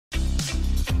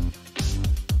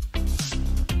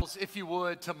if you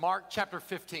would, to Mark chapter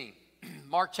 15.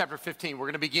 Mark chapter 15. We're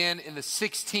going to begin in the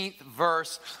 16th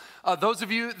verse. Those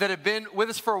of you that have been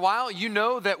with us for a while, you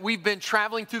know that we've been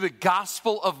traveling through the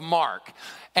Gospel of Mark.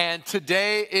 And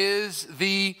today is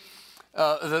the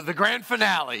grand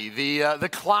finale, the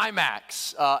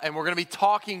climax. And we're going to be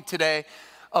talking today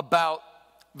about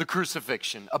the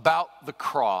crucifixion, about the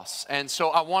cross. And so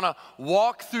I want to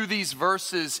walk through these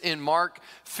verses in Mark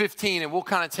 15, and we'll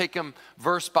kind of take them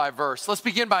verse by verse. Let's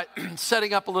begin by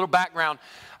setting up a little background.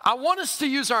 I want us to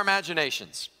use our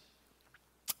imaginations.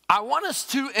 I want us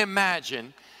to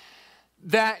imagine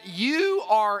that you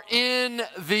are in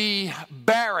the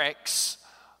barracks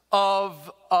of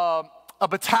a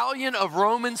battalion of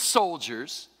Roman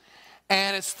soldiers,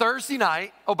 and it's Thursday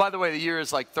night. Oh, by the way, the year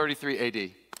is like 33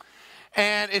 AD.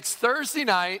 And it's Thursday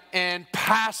night and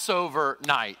Passover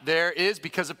night. There is,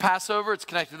 because of Passover, it's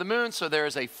connected to the moon, so there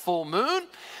is a full moon,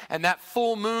 and that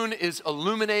full moon is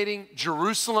illuminating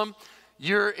Jerusalem.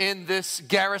 You're in this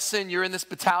garrison, you're in this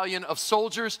battalion of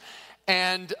soldiers,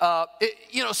 and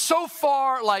so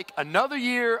far, like another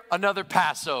year, another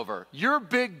Passover. Your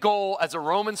big goal as a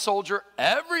Roman soldier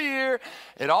every year,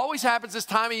 it always happens this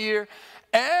time of year,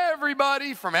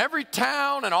 everybody from every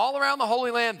town and all around the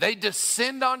Holy Land, they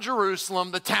descend on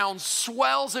Jerusalem. The town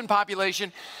swells in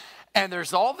population, and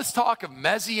there's all this talk of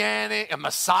Messiah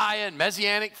and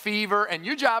Messianic fever, and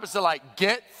your job is to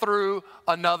get through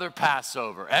another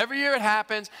Passover. Every year it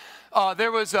happens.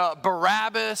 There was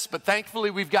Barabbas, but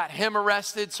thankfully we've got him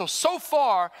arrested. So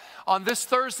far on this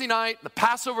Thursday night, the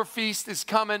Passover feast is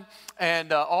coming,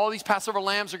 and all these Passover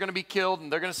lambs are going to be killed, and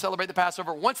they're going to celebrate the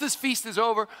Passover. Once this feast is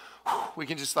over, we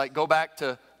can just go back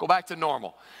to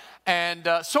normal. And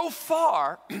so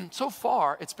far,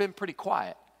 it's been pretty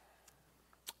quiet.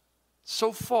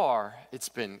 So far, it's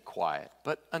been quiet.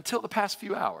 But until the past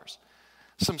few hours,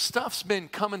 some stuff's been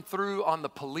coming through on the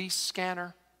police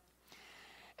scanner.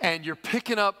 And you're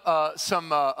picking up some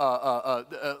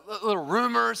little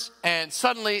rumors, and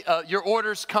suddenly your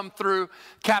orders come through.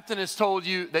 Captain has told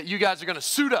you that you guys are going to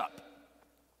suit up.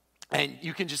 And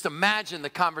you can just imagine the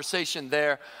conversation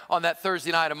there on that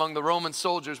Thursday night among the Roman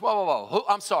soldiers. Whoa. Who?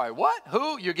 I'm sorry, what?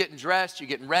 Who? You're getting dressed, you're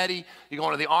getting ready, you're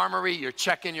going to the armory, you're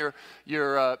checking your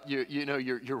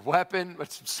weapon.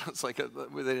 It sounds like they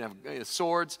didn't have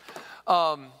swords.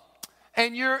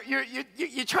 And you're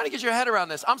trying to get your head around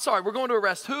this. I'm sorry, we're going to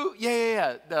arrest who?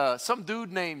 Yeah. Some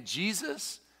dude named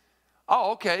Jesus.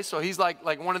 Oh, okay, so he's like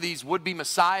one of these would-be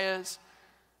messiahs.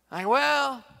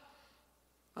 Well,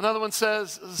 another one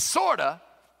says, sorta.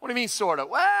 What do you mean, sorta?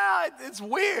 Well, it's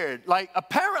weird.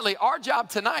 Apparently, our job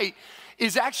tonight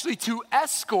is actually to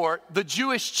escort the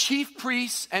Jewish chief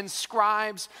priests and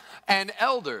scribes and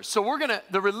elders. So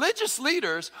the religious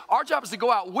leaders, our job is to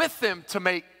go out with them to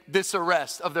make this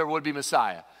arrest of their would-be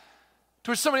Messiah.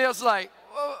 To which somebody else is like,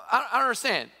 well, I don't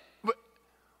understand. But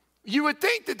you would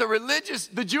think that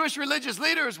the Jewish religious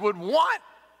leaders would want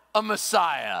a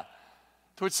Messiah.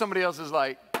 To which somebody else is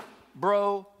like,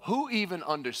 bro, who even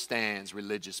understands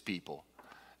religious people?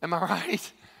 Am I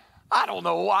right? I don't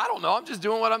know. I'm just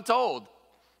doing what I'm told.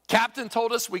 Captain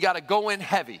told us we got to go in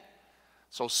heavy.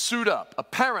 So suit up.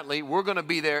 Apparently, we're going to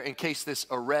be there in case this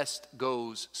arrest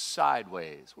goes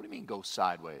sideways. What do you mean go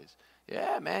sideways?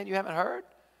 Yeah, man, you haven't heard?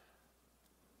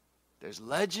 There's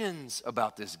legends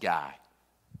about this guy.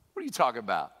 What are you talking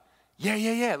about?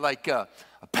 Yeah.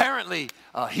 Apparently,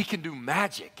 he can do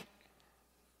magic.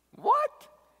 What?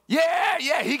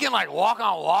 Yeah, he can walk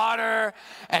on water,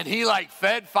 and he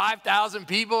fed 5,000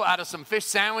 people out of some fish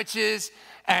sandwiches,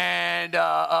 and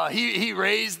he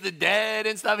raised the dead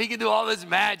and stuff. He can do all this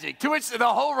magic, to which the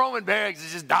whole Roman barracks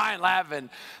is just dying laughing.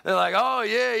 They're like, oh,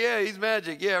 yeah, he's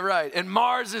magic. Yeah, right. And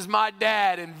Mars is my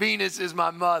dad, and Venus is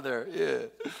my mother.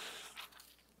 Yeah.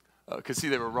 Because see,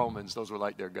 they were Romans. Those were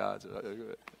like their gods.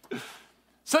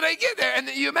 So they get there, and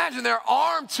you imagine they're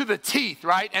armed to the teeth,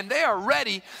 right? And they are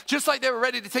ready, just like they were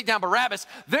ready to take down Barabbas.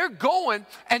 They're going,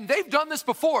 and they've done this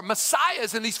before.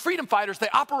 Messiahs and these freedom fighters, they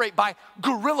operate by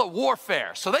guerrilla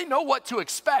warfare. So they know what to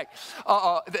expect.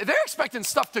 They're expecting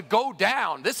stuff to go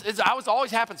down. This is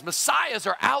always happens. Messiahs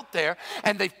are out there,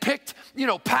 and they've picked,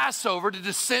 Passover to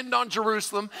descend on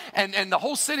Jerusalem, and the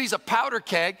whole city's a powder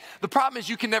keg. The problem is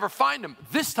you can never find them.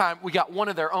 This time, we got one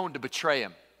of their own to betray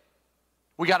him.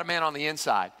 We got a man on the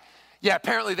inside. Yeah,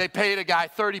 apparently they paid a guy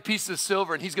 30 pieces of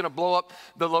silver, and he's going to blow up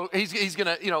he's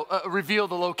going to reveal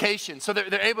the location. So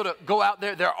they're able to go out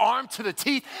there. They're armed to the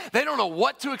teeth. They don't know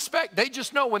what to expect. They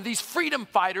just know when these freedom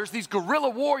fighters, these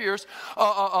guerrilla warriors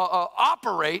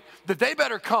operate, that they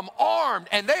better come armed,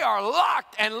 and they are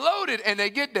locked and loaded, and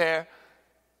they get there,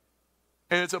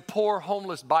 and it's a poor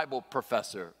homeless Bible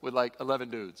professor with 11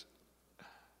 dudes.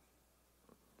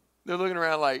 They're looking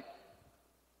around like,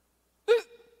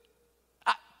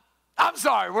 I'm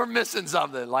sorry, we're missing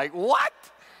something. Like, what?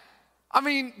 I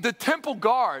mean, the temple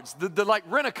guards, the like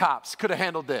rent-a-cops could have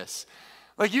handled this.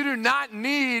 Like, you do not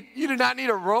need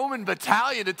a Roman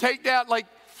battalion to take down, like,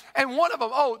 and one of them,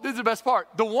 oh, this is the best part.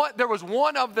 There was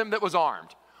one of them that was armed.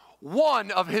 One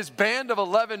of his band of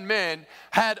 11 men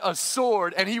had a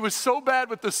sword, and he was so bad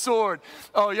with the sword.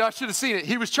 Oh, y'all should have seen it.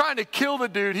 He was trying to kill the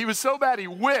dude. He was so bad he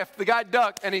whiffed. The guy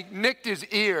ducked, and he nicked his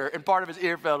ear, and part of his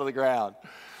ear fell to the ground.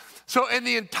 So in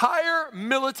the entire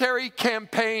military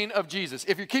campaign of Jesus,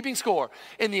 if you're keeping score,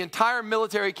 in the entire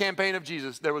military campaign of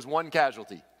Jesus, there was one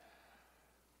casualty.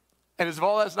 And as if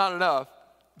all that's not enough,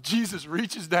 Jesus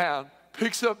reaches down,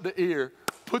 picks up the ear,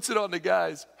 puts it on the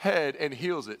guy's head, and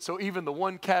heals it. So even the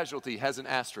one casualty has an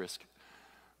asterisk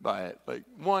by it. Like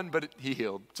one, but he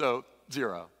healed. So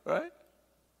 0, right?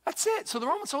 That's it. So the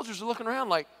Roman soldiers are looking around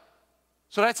like,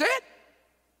 so that's it?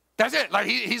 That's it. Like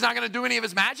he's not going to do any of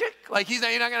his magic? Like he's not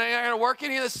going to work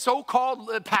any of this so-called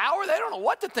power? They don't know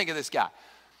what to think of this guy.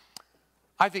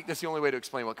 I think that's the only way to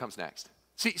explain what comes next.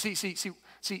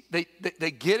 See,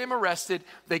 they get him arrested.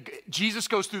 Jesus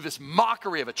goes through this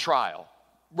mockery of a trial,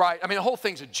 right? I mean, the whole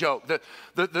thing's a joke.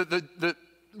 The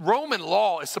Roman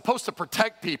law is supposed to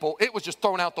protect people. It was just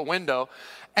thrown out the window.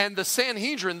 And the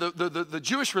Sanhedrin, the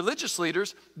Jewish religious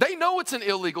leaders, they know it's an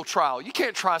illegal trial. You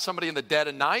can't try somebody in the dead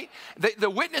of night. The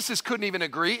witnesses couldn't even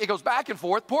agree. It goes back and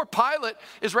forth. Poor Pilate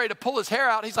is ready to pull his hair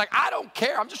out. He's like, I don't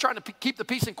care. I'm just trying to keep the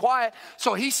peace and quiet.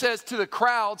 So he says to the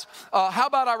crowds, how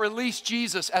about I release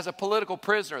Jesus as a political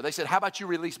prisoner? They said, how about you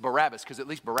release Barabbas? Because at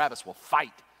least Barabbas will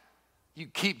fight. You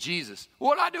keep Jesus.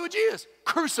 What do I do with Jesus?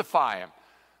 Crucify him.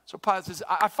 So Pilate says,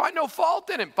 I find no fault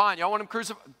in him. Fine, y'all want him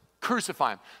crucified?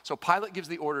 Crucify him. So Pilate gives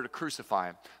the order to crucify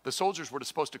him. The soldiers were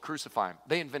supposed to crucify him.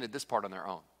 They invented this part on their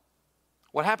own.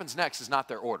 What happens next is not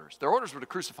their orders. Their orders were to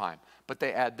crucify him, but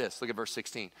they add this. Look at verse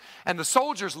 16. And the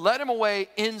soldiers led him away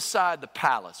inside the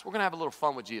palace. We're going to have a little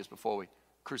fun with Jesus before we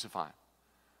crucify him.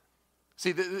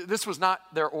 See, this was not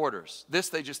their orders. This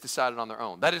they just decided on their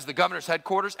own. That is the governor's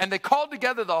headquarters, and they called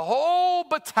together the whole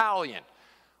battalion.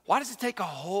 Why does it take a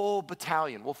whole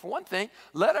battalion? Well, for one thing,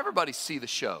 let everybody see the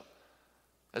show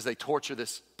as they torture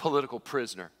this political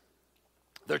prisoner.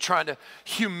 They're trying to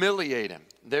humiliate him.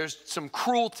 There's some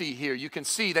cruelty here. You can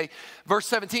see, verse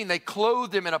 17, they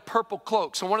clothed him in a purple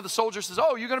cloak. So one of the soldiers says,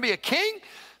 oh, you're going to be a king?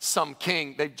 Some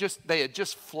king. They had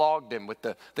just flogged him with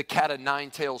the cat of nine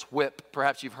tails whip.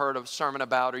 Perhaps you've heard a sermon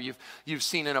about, or you've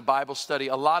seen in a Bible study.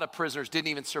 A lot of prisoners didn't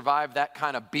even survive that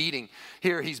kind of beating.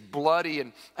 Here he's bloody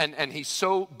and he's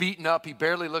so beaten up, he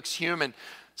barely looks human.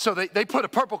 So they put a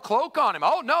purple cloak on him.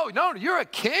 Oh, no, you're a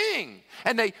king.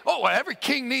 And every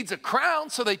king needs a crown.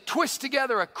 So they twist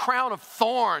together a crown of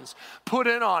thorns, put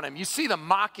it on him. You see the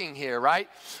mocking here, right?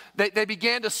 They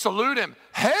began to salute him.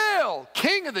 Hail,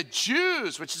 King of the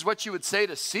Jews, which is what you would say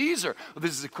to Caesar. Well,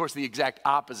 this is, of course, the exact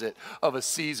opposite of a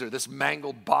Caesar, this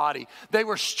mangled body. They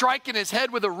were striking his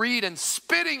head with a reed and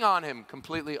spitting on him,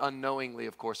 completely unknowingly,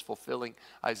 of course, fulfilling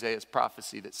Isaiah's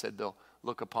prophecy that said they'll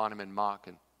look upon him and mock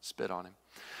and spit on him.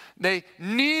 They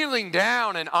kneeling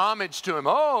down in homage to him.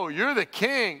 Oh, you're the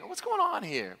king. What's going on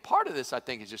here? Part of this, I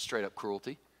think, is just straight up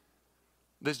cruelty.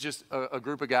 This is just a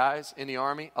group of guys in the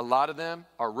army. A lot of them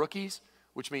are rookies,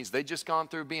 which means they've just gone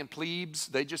through being plebes.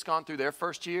 They've just gone through their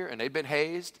first year, and they've been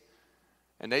hazed,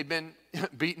 and they've been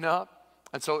beaten up.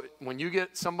 And so when you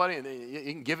get somebody and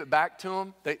you can give it back to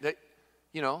them,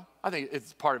 I think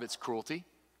it's part of it's cruelty.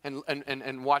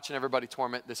 And watching everybody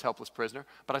torment this helpless prisoner.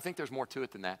 But I think there's more to it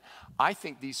than that. I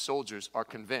think these soldiers are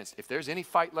convinced if there's any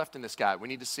fight left in this guy, we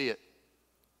need to see it.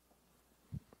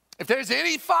 If there's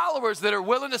any followers that are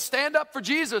willing to stand up for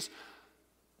Jesus,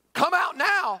 come out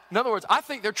now. In other words, I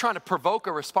think they're trying to provoke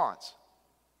a response.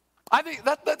 I think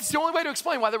that's the only way to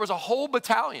explain why there was a whole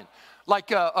battalion.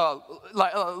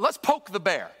 Let's poke the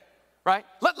bear. Right?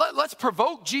 Let's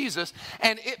provoke Jesus.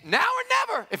 And now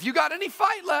or never, if you got any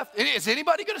fight left, is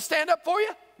anybody going to stand up for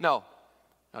you? No,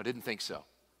 didn't think so.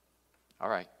 All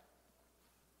right.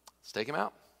 Let's take him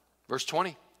out. Verse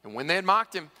 20. And when they had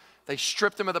mocked him, they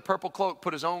stripped him of the purple cloak,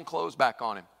 put his own clothes back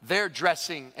on him. They're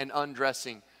dressing and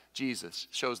undressing Jesus.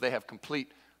 Shows they have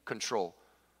complete control.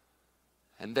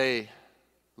 And they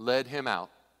led him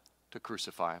out to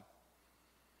crucify him.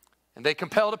 And they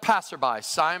compelled a passerby,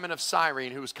 Simon of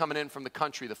Cyrene, who was coming in from the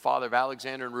country, the father of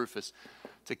Alexander and Rufus,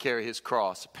 to carry his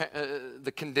cross.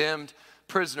 The condemned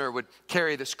prisoner would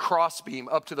carry this crossbeam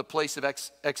up to the place of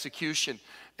execution.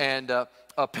 And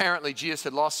apparently Jesus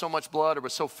had lost so much blood or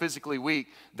was so physically weak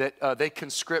that they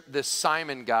conscript this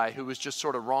Simon guy who was just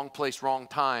sort of wrong place, wrong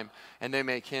time, and they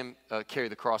make him carry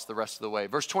the cross the rest of the way.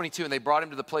 Verse 22, and they brought him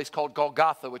to the place called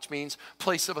Golgotha, which means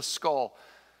place of a skull.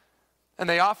 And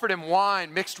they offered him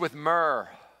wine mixed with myrrh,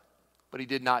 but he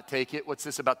did not take it. What's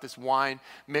this about this wine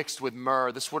mixed with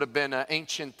myrrh? This would have been an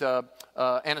ancient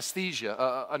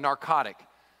anesthesia, a narcotic,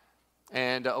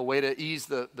 and a way to ease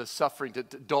the suffering, to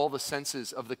dull the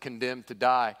senses of the condemned to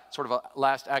die, sort of a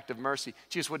last act of mercy.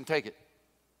 Jesus wouldn't take it.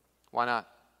 Why not?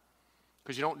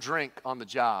 Because you don't drink on the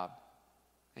job,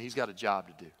 and he's got a job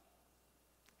to do.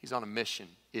 He's on a mission,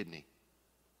 isn't he?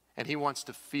 And he wants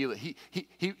to feel it.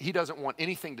 He doesn't want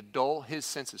anything to dull his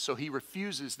senses. So he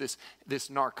refuses this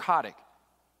narcotic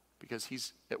because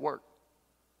he's at work.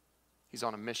 He's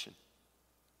on a mission.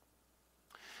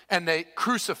 And they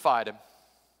crucified him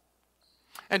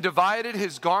and divided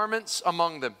his garments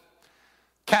among them,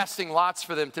 casting lots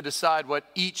for them to decide what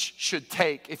each should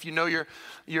take. If you know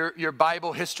your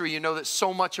Bible history, you know that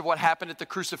so much of what happened at the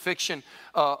crucifixion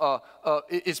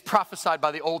is prophesied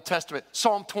by the Old Testament.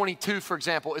 Psalm 22, for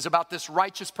example, is about this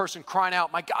righteous person crying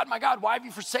out, my God, why have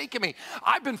you forsaken me?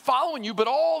 I've been following you, but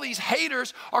all these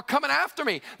haters are coming after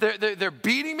me. They're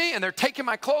beating me, and they're taking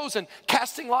my clothes and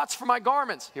casting lots for my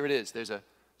garments. Here it is. There's a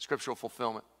scriptural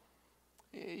fulfillment.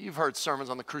 You've heard sermons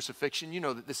on the crucifixion. You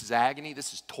know that this is agony,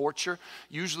 this is torture.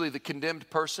 Usually the condemned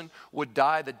person would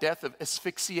die the death of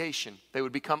asphyxiation. They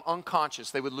would become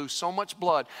unconscious. They would lose so much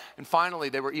blood. And finally,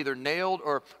 they were either nailed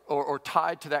or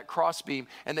tied to that crossbeam,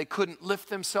 and they couldn't lift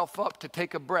themselves up to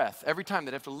take a breath. Every time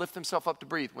they'd have to lift themselves up to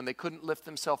breathe. When they couldn't lift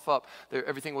themselves up,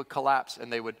 everything would collapse, and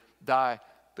they would die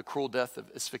the cruel death of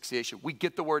asphyxiation. We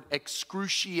get the word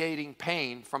excruciating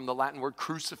pain from the Latin word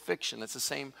crucifixion. That's the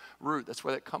same root. That's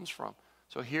where that comes from.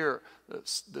 So here,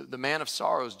 the man of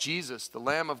sorrows, Jesus, the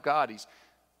Lamb of God, he's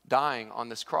dying on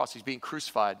this cross. He's being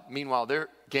crucified. Meanwhile, they're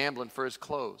gambling for his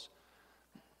clothes.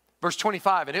 Verse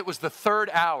 25, and it was the third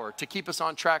hour. To keep us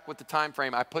on track with the time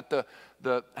frame, I put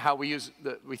how we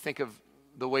think of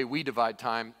the way we divide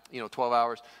time, 12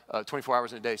 hours, 24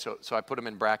 hours in a day. So I put them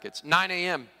in brackets. 9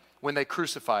 a.m. when they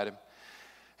crucified him.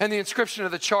 And the inscription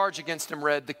of the charge against him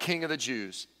read, the King of the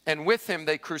Jews. And with him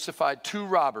they crucified two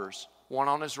robbers, one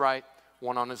on his right,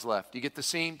 one on his left. You get the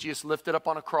scene? Jesus lifted up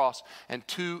on a cross, and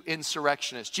two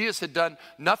insurrectionists. Jesus had done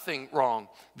nothing wrong.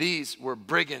 These were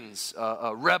brigands,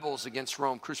 rebels against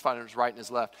Rome, crucified on his right and his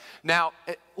left. Now,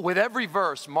 with every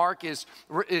verse, Mark is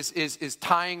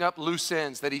tying up loose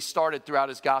ends that he started throughout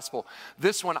his gospel.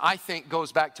 This one, I think,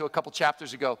 goes back to a couple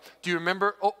chapters ago. Do you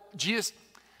remember? Jesus,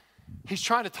 he's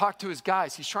trying to talk to his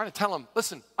guys. He's trying to tell them,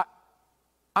 listen,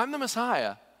 I'm the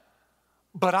Messiah,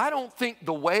 but I don't think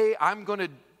the way I'm going to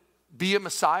be a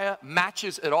Messiah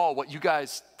matches at all what you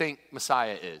guys think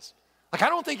Messiah is. Like, I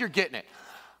don't think you're getting it.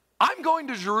 I'm going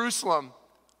to Jerusalem.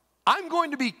 I'm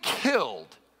going to be killed.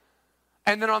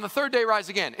 And then on the third day rise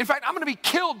again. In fact, I'm going to be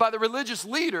killed by the religious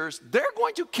leaders. They're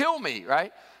going to kill me,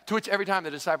 right? To which every time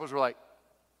the disciples were like,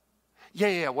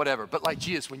 yeah, whatever. But like,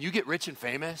 Jesus, when you get rich and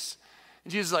famous,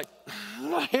 and Jesus is like, you're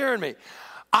not hearing me.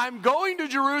 I'm going to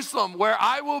Jerusalem where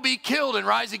I will be killed and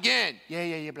rise again.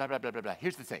 Yeah, blah, blah, blah, blah, blah.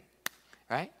 Here's the thing.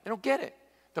 Right? They don't get it.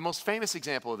 The most famous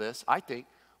example of this, I think,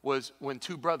 was when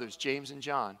two brothers, James and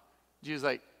John,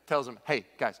 Jesus tells them, hey,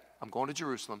 guys, I'm going to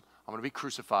Jerusalem. I'm going to be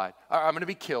crucified. Or I'm going to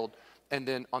be killed. And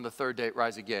then on the third day,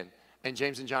 rise again. And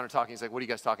James and John are talking. He's like, what are you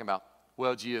guys talking about?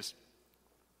 Well, Jesus,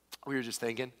 we were just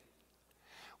thinking,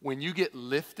 when you get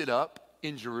lifted up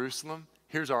in Jerusalem,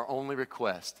 here's our only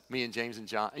request. Me and James and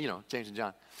John, James and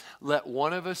John. Let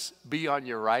one of us be on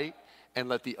your right and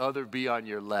let the other be on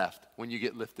your left when you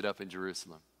get lifted up in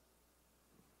Jerusalem.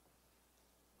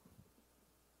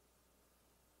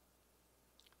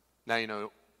 Now you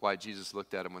know why Jesus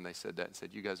looked at them when they said that and said,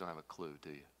 you guys don't have a clue, do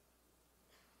you?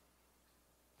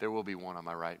 There will be one on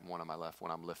my right and one on my left when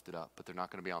I'm lifted up, but they're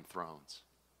not going to be on thrones.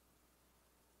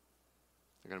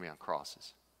 They're going to be on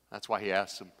crosses. That's why he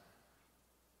asked them,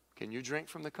 can you drink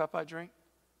from the cup I drink?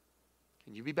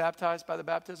 Can you be baptized by the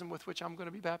baptism with which I'm going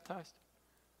to be baptized?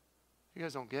 You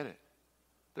guys don't get it.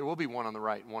 There will be one on the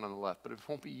right and one on the left, but it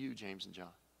won't be you, James and John.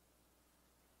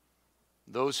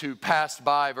 Those who passed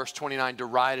by, verse 29,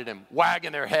 derided him,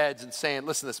 wagging their heads and saying,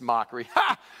 listen to this mockery.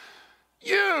 Ha!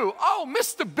 You,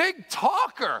 Mr. Big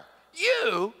Talker,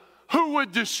 you who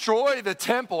would destroy the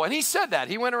temple. And he said that.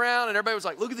 He went around and everybody was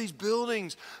like, look at these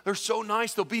buildings. They're so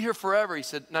nice. They'll be here forever. He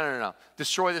said, no.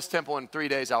 Destroy this temple in 3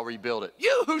 days. I'll rebuild it.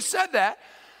 You who said that,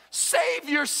 save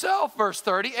yourself, verse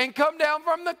 30, and come down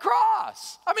from the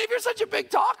cross. I mean, if you're such a big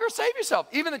talker, save yourself.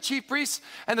 Even the chief priests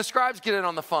and the scribes get in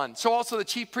on the fun. So also the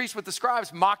chief priests with the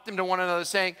scribes mocked him to one another,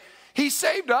 saying, He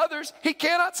saved others. He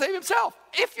cannot save himself.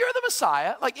 If you're the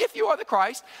Messiah, like if you are the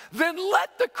Christ, then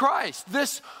let the Christ,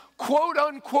 this quote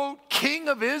unquote king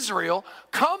of Israel,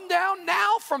 come down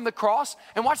now from the cross,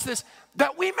 and watch this,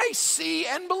 that we may see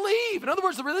and believe. In other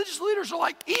words, the religious leaders are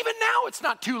like, even now it's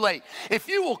not too late. If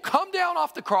you will come down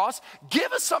off the cross,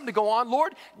 give us something to go on.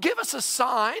 Lord, give us a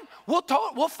sign. We'll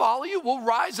follow you. We'll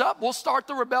rise up. We'll start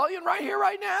the rebellion right here,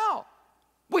 right now.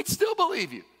 We'd still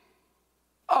believe you.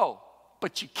 Oh,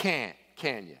 but you can't,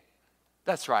 can you?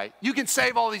 That's right. You can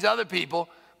save all these other people,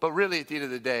 but really at the end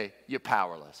of the day, you're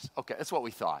powerless. Okay, that's what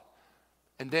we thought.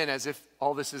 And then as if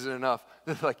all this isn't enough,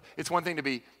 like it's one thing to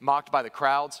be mocked by the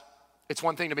crowds. It's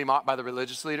one thing to be mocked by the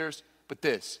religious leaders, but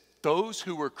those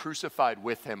who were crucified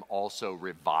with him also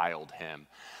reviled him.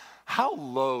 How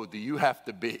low do you have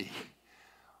to be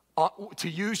to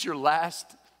use your last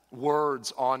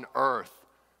words on earth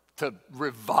to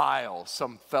revile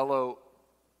some fellow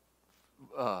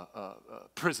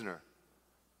prisoner?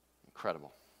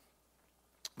 Incredible.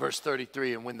 Verse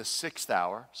 33, and when the 6th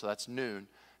hour, so that's noon,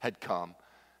 had come,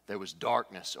 there was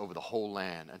darkness over the whole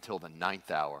land until the 9th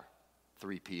hour,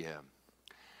 3 p.m.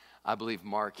 I believe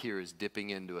Mark here is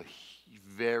dipping into a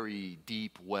very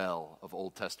deep well of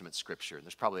Old Testament scripture.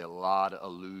 There's probably a lot of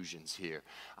allusions here.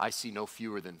 I see no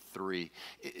fewer than 3.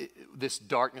 This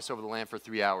darkness over the land for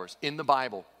 3 hours. In the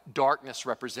Bible, darkness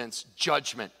represents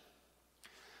judgment,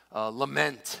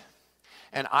 lament.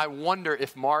 And I wonder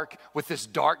if Mark, with this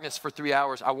darkness for 3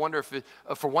 hours, I wonder if,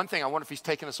 for one thing, I wonder if he's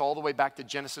taken us all the way back to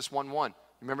Genesis 1:1.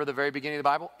 Remember the very beginning of the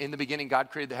Bible? In the beginning,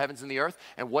 God created the heavens and the earth.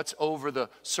 And what's over the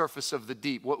surface of the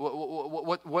deep?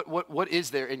 What is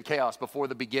there in chaos before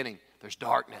the beginning? There's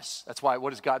darkness. That's why,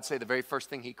 what does God say? The very first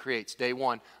thing he creates, day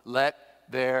 1, let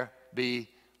there be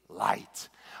light.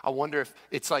 I wonder if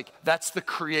it's like that's the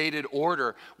created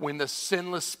order. When the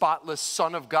sinless, spotless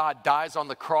Son of God dies on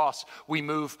the cross, we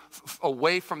move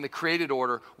away from the created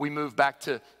order. We move back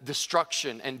to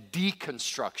destruction and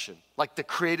deconstruction. Like the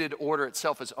created order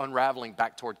itself is unraveling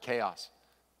back toward chaos.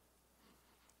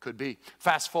 Could be.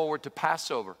 Fast forward to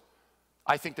Passover.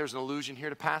 I think there's an allusion here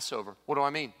to Passover. What do I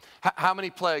mean? How many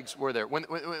plagues were there?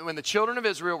 When the children of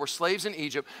Israel were slaves in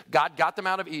Egypt, God got them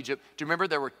out of Egypt. Do you remember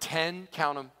there were 10,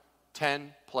 count them,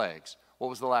 10 plagues. What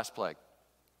was the last plague?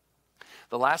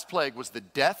 The last plague was the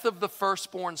death of the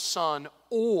firstborn son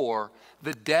or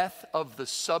the death of the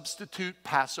substitute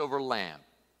Passover lamb.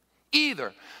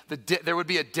 Either there would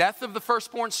be a death of the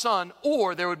firstborn son,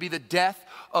 or there would be the death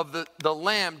of the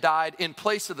lamb died in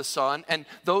place of the son. And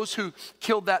those who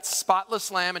killed that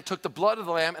spotless lamb and took the blood of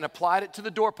the lamb and applied it to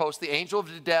the doorpost, the angel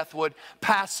of death would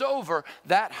pass over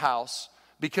that house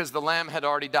because the lamb had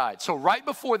already died. So right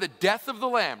before the death of the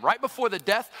lamb, right before the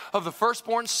death of the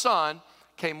firstborn son,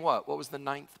 came what? What was the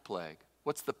 9th plague?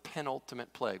 What's the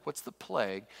penultimate plague? What's the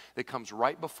plague that comes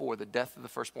right before the death of the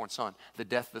firstborn son, the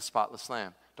death of the spotless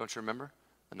lamb? Don't you remember?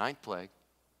 The 9th plague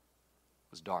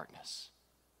was darkness.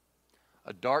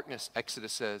 A darkness,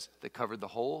 Exodus says, that covered the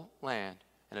whole land,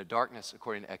 and a darkness,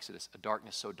 according to Exodus, a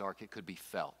darkness so dark it could be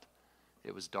felt.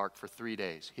 It was dark for 3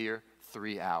 days. Here,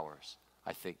 3 hours.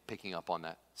 I think, picking up on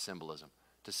that symbolism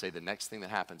to say the next thing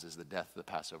that happens is the death of the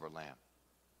Passover lamb.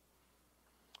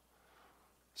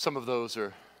 Some of those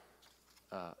are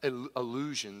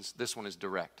allusions. This one is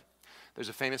direct. There's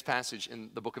a famous passage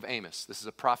in the book of Amos. This is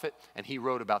a prophet, and he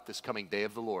wrote about this coming day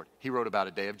of the Lord. He wrote about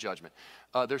a day of judgment.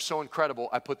 They're so incredible,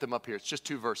 I put them up here. It's just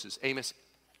 2 verses. Amos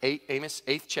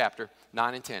 8th chapter,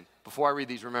 9 and 10. Before I read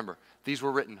these, remember, these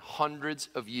were written hundreds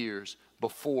of years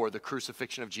before the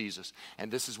crucifixion of Jesus.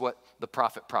 And this is what the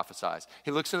prophet prophesies. He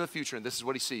looks into the future, and this is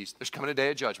what he sees. There's coming a day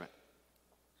of judgment.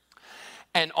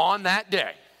 And on that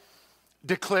day,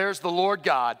 declares the Lord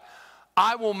God,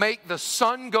 I will make the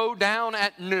sun go down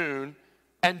at noon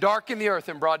and darken the earth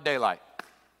in broad daylight.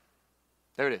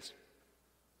 There it is.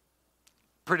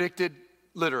 Predicted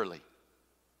literally,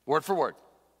 word for word.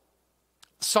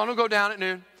 The sun will go down at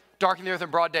noon, darken the earth in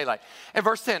broad daylight. And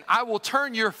verse 10, I will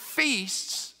turn your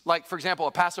feasts, like for example,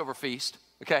 a Passover feast,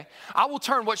 okay? I will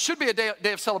turn what should be a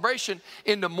day of celebration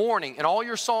into mourning, and all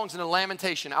your songs into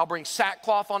lamentation. I'll bring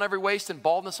sackcloth on every waist and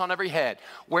baldness on every head.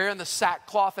 Wearing the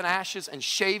sackcloth and ashes and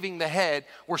shaving the head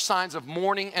were signs of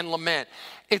mourning and lament.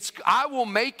 I will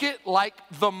make it like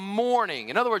the mourning.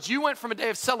 In other words, you went from a day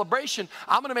of celebration,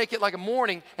 I'm gonna make it like a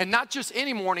mourning, and not just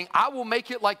any mourning, I will make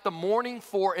it like the mourning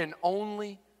for an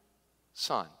only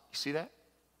son. You see that?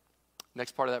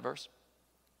 Next part of that verse.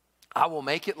 I will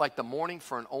make it like the mourning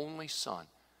for an only son,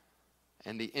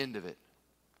 and the end of it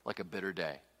like a bitter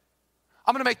day.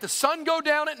 I'm going to make the sun go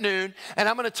down at noon, and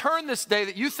I'm going to turn this day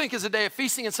that you think is a day of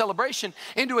feasting and celebration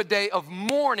into a day of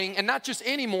mourning, and not just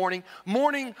any mourning,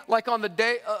 mourning like on the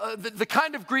day, the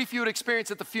kind of grief you would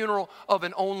experience at the funeral of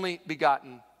an only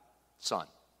begotten son.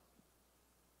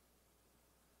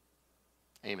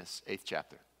 Amos, 8th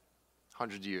chapter,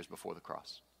 hundreds of years before the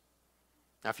cross.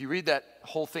 Now, if you read that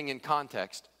whole thing in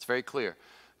context, it's very clear.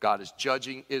 God is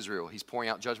judging Israel. He's pouring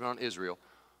out judgment on Israel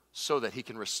so that he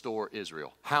can restore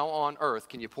Israel. How on earth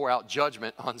can you pour out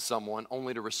judgment on someone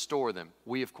only to restore them?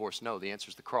 We, of course, know the answer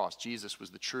is the cross. Jesus was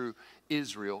the true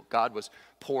Israel. God was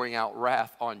pouring out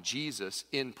wrath on Jesus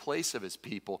in place of his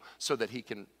people so that he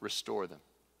can restore them.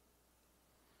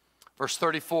 Verse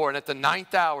 34, and at the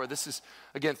 9th hour, this is,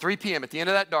 again, 3 p.m., at the end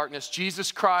of that darkness,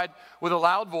 Jesus cried with a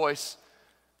loud voice,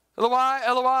 Eloi,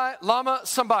 Eloi, lama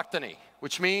sabachthani,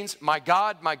 which means, my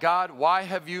God, why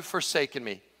have you forsaken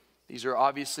me? These are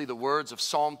obviously the words of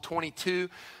Psalm 22.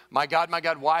 My God,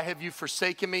 why have you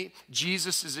forsaken me?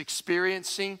 Jesus is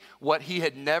experiencing what he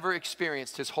had never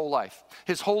experienced his whole life.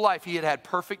 His whole life he had had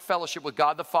perfect fellowship with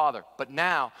God the Father. But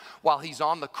now, while he's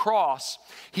on the cross,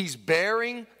 he's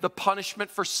bearing the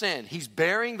punishment for sin. He's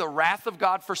bearing the wrath of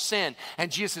God for sin. And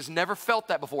Jesus has never felt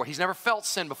that before. He's never felt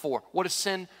sin before. What does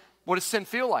sin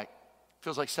feel like? It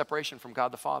feels like separation from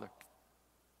God the Father.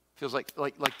 Feels like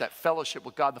that fellowship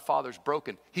with God the Father is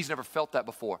broken. He's never felt that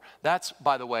before. That's,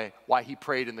 by the way, why he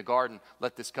prayed in the garden,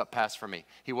 let this cup pass from me.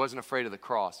 He wasn't afraid of the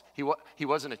cross. He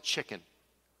wasn't a chicken.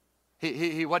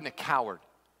 He wasn't a coward.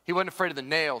 He wasn't afraid of the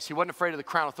nails. He wasn't afraid of the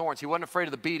crown of thorns. He wasn't afraid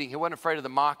of the beating. He wasn't afraid of the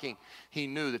mocking. He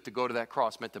knew that to go to that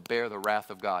cross meant to bear the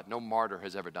wrath of God. No martyr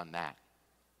has ever done that.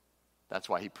 That's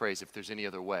why he prays, if there's any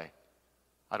other way.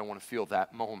 I don't want to feel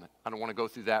that moment. I don't want to go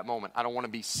through that moment. I don't want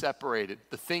to be separated.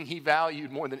 The thing he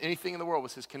valued more than anything in the world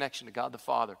was his connection to God the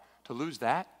Father. To lose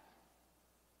that?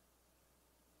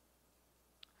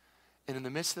 And in the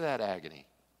midst of that agony,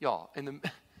 y'all,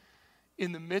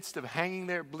 in the midst of hanging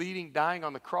there, bleeding, dying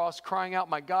on the cross, crying out,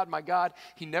 my God,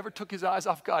 he never took his eyes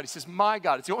off God. He says, my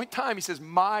God. It's the only time he says,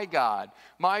 my God,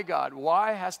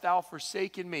 why hast thou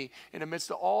forsaken me? In the midst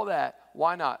of all that,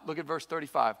 why not? Look at verse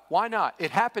 35. Why not?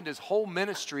 It happened his whole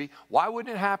ministry. Why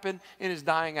wouldn't it happen in his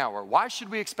dying hour? Why should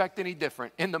we expect any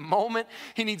different? In the moment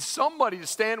he needs somebody to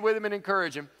stand with him and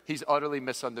encourage him, he's utterly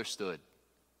misunderstood.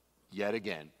 Yet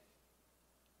again.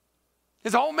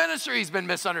 His whole ministry has been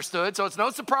misunderstood, so it's no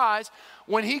surprise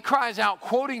when he cries out,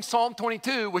 quoting Psalm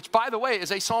 22, which, by the way,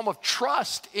 is a psalm of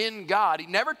trust in God.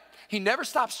 He never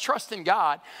stops trusting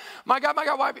God. My God,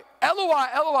 why? Eloi,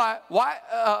 Eloi, why?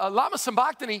 Lama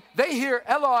sabachthani. They hear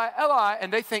Eloi, Eloi,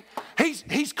 and they think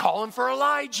he's calling for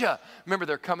Elijah. Remember,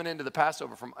 they're coming into the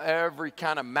Passover from every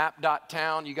kind of map dot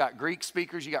town. You got Greek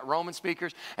speakers, you got Roman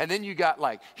speakers, and then you got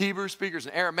like Hebrew speakers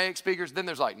and Aramaic speakers. Then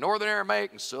there's like Northern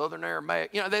Aramaic and Southern Aramaic.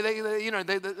 You know,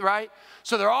 they right?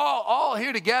 So they're all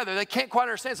here together. They can't quite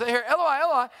understand. So they hear Eloi,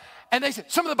 Eloi. And they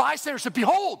said, some of the bystanders said,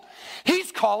 behold,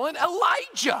 he's calling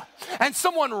Elijah. And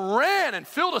someone ran and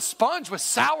filled a sponge with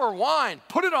sour wine,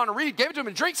 put it on a reed, gave it to him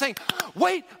and drink, saying,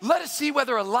 wait, let us see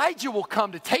whether Elijah will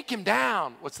come to take him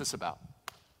down. What's this about?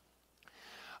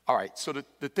 All right, so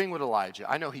the thing with Elijah,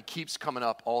 I know he keeps coming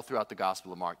up all throughout the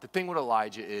Gospel of Mark. The thing with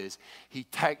Elijah is he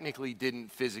technically didn't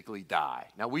physically die.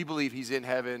 Now, we believe he's in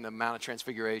heaven, the Mount of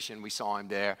Transfiguration, we saw him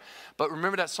there. But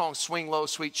remember that song, Swing Low,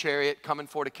 Sweet Chariot, coming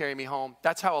for to carry me home?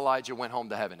 That's how Elijah went home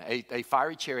to heaven. A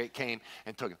fiery chariot came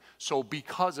and took him. So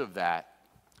because of that,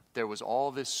 there was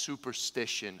all this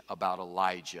superstition about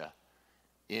Elijah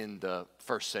in the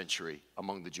first century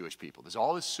among the Jewish people. There's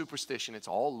all this superstition. It's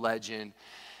all legend.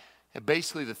 And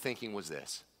basically the thinking was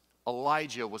this.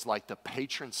 Elijah was like the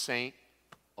patron saint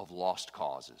of lost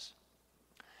causes.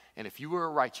 And if you were a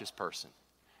righteous person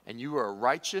and you were a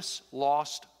righteous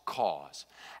lost cause,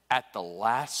 at the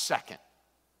last second,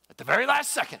 at the very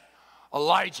last second,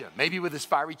 Elijah, maybe with his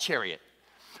fiery chariot,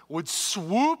 would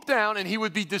swoop down and he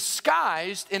would be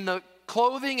disguised in the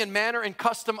clothing and manner and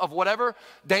custom of whatever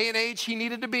day and age he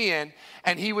needed to be in,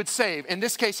 and he would save. In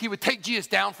this case, he would take Jesus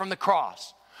down from the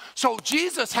cross. So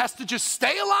Jesus has to just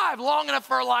stay alive long enough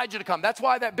for Elijah to come. That's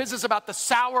why that business about the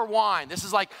sour wine. This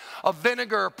is like a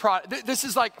vinegar product. This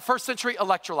is like first century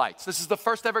electrolytes. This is the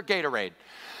first ever Gatorade.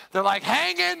 They're like,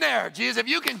 hang in there, Jesus. If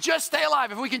you can just stay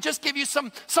alive, if we can just give you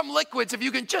some liquids, if you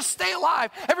can just stay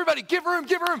alive, everybody give room,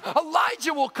 give room.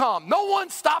 Elijah will come. No one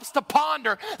stops to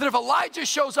ponder that if Elijah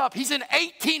shows up, he's an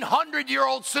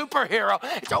 1,800-year-old superhero.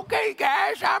 It's okay,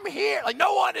 guys, I'm here. Like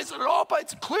no one is at all, but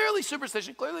it's clearly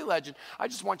superstition, clearly legend. I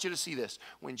just want you to see this.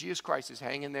 When Jesus Christ is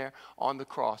hanging there on the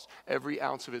cross, every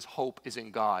ounce of his hope is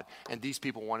in God, and these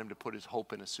people want him to put his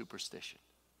hope in a superstition.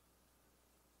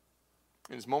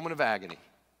 In his moment of agony,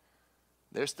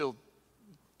 they're still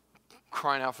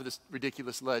crying out for this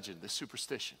ridiculous legend, this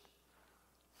superstition.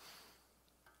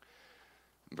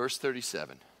 In verse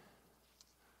 37,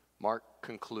 Mark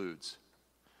concludes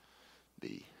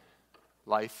the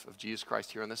life of Jesus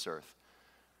Christ here on this earth.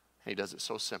 And he does it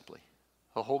so simply.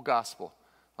 The whole gospel,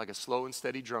 like a slow and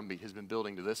steady drumbeat, has been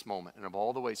building to this moment. And of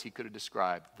all the ways he could have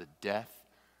described the death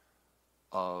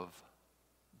of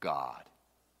God,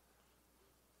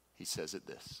 he says it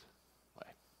this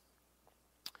way.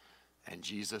 And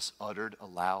Jesus uttered a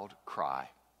loud cry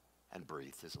and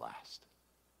breathed his last.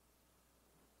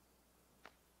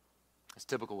 It's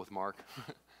typical with Mark.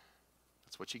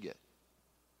 That's what you get.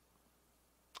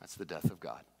 That's the death of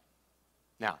God.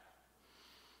 Now,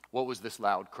 what was this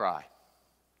loud cry?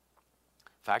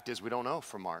 Fact is, we don't know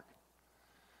from Mark.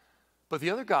 But the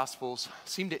other Gospels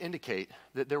seem to indicate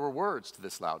that there were words to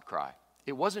this loud cry.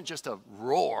 It wasn't just a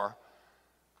roar,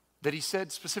 that he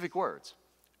said specific words.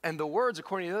 And the words,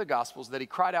 according to the other Gospels, that he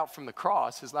cried out from the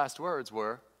cross, his last words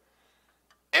were,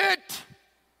 "It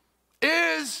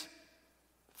is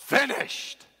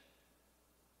finished."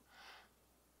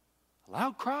 A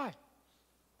loud cry.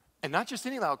 And not just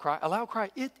any loud cry, a loud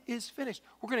cry, "It is finished."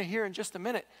 We're going to hear in just a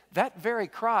minute, that very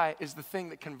cry is the thing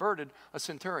that converted a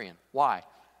centurion. Why?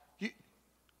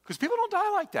 Because people don't die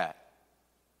like that.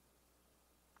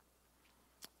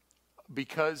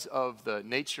 Because of the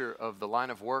nature of the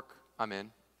line of work I'm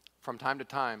in, from time to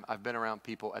time, I've been around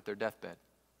people at their deathbed.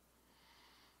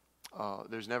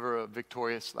 There's never a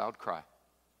victorious loud cry.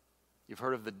 You've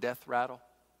heard of the death rattle?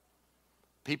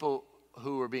 People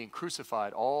who are being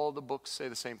crucified, all the books say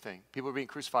the same thing. People who are being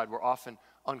crucified were often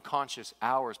unconscious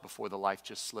hours before the life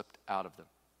just slipped out of them.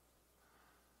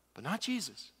 But not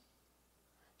Jesus.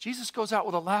 Jesus goes out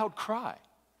with a loud cry.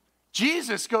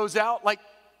 Jesus goes out like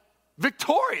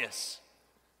victorious.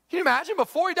 Can you imagine?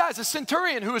 Before he dies, a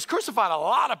centurion who has crucified a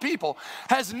lot of people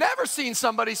has never seen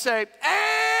somebody say,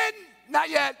 "And not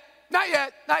yet, not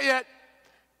yet, not yet.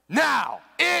 Now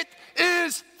it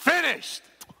is finished."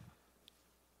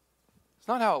 It's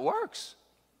not how it works.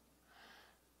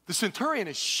 The centurion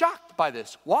is shocked by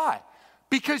this. Why?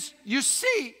 Because you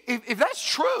see, if that's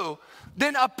true,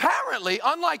 then apparently,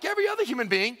 unlike every other human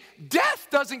being, death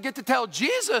doesn't get to tell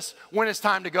Jesus when it's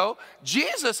time to go.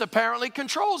 Jesus apparently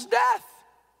controls death.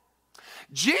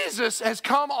 Jesus has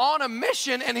come on a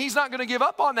mission, and he's not going to give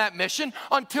up on that mission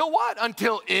until what?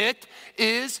 Until it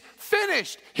is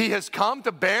finished. He has come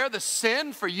to bear the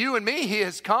sin for you and me. He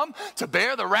has come to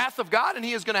bear the wrath of God, and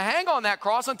he is going to hang on that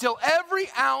cross until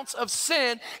every ounce of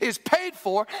sin is paid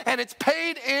for, and it's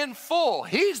paid in full.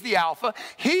 He's the Alpha.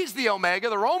 He's the Omega.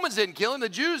 The Romans didn't kill him. The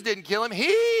Jews didn't kill him.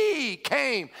 He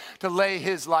came to lay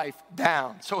his life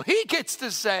down. So he gets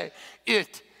to say,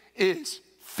 "It is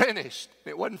finished."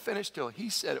 It wasn't finished till he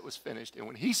said it was finished. And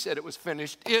when he said it was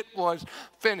finished, it was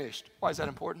finished. Why is that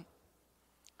important?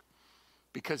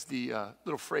 Because the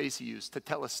little phrase he used,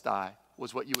 tetelestai,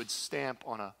 was what you would stamp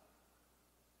on a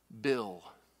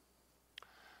bill.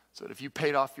 So that if you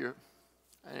paid off in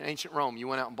ancient Rome, you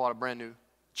went out and bought a brand new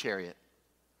chariot.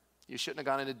 You shouldn't have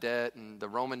gone into debt, and the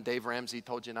Roman Dave Ramsey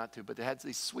told you not to, but they had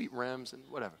these sweet rims and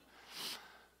whatever.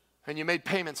 And you made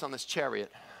payments on this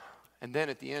chariot. And then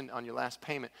at the end, on your last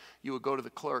payment, you would go to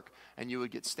the clerk and you would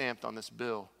get stamped on this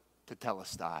bill,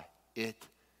 tetelestai. It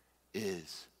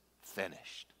is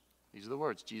finished. These are the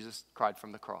words Jesus cried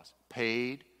from the cross.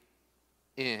 Paid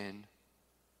in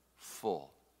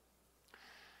full.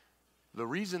 The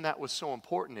reason that was so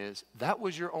important is that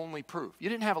was your only proof. You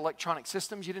didn't have electronic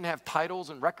systems. You didn't have titles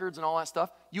and records and all that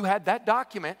stuff. You had that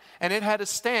document, and it had a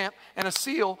stamp and a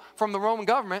seal from the Roman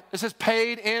government that says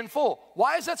paid in full.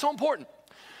 Why is that so important?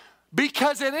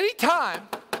 Because at any time,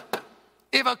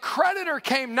 if a creditor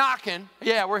came knocking,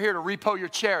 "Yeah, we're here to repo your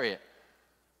chariot,"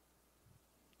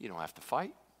 you don't have to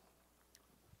fight.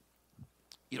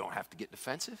 You don't have to get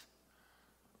defensive.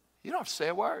 You don't have to say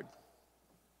a word.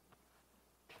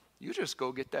 You just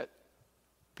go get that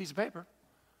piece of paper.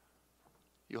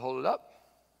 You hold it up.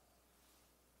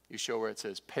 You show where it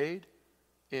says paid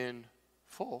in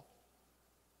full.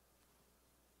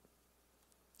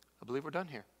 I believe we're done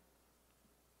here.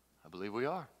 I believe we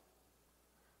are.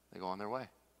 They go on their way.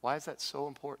 Why is that so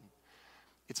important?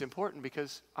 It's important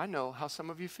because I know how some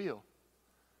of you feel.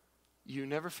 You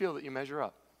never feel that you measure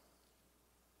up.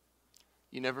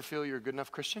 You never feel you're a good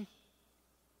enough Christian.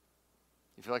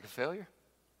 You feel like a failure.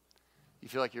 You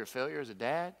feel like you're a failure as a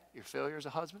dad. You're a failure as a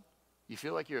husband. You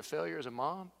feel like you're a failure as a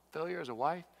mom, failure as a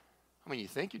wife. I mean, you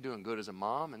think you're doing good as a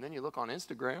mom, and then you look on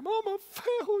Instagram, "I'm a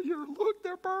failure. Look,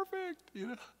 they're perfect." You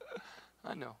know,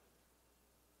 I know.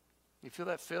 You feel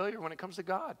that failure when it comes to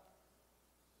God.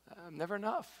 I'm never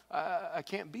enough. I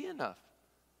can't be enough.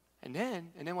 And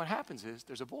then what happens is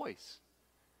there's a voice.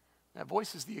 That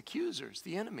voice is the accuser, it's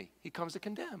the enemy. He comes to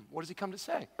condemn. What does he come to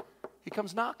say? He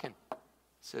comes knocking. He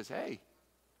says, hey,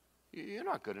 you're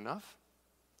not good enough.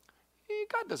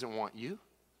 God doesn't want you.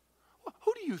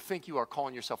 Who do you think you are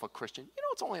calling yourself a Christian? You know,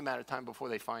 it's only a matter of time before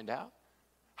they find out.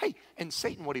 Hey, and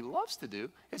Satan, what he loves to do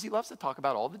is he loves to talk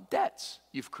about all the debts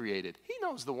you've created. He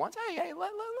knows the ones. Hey,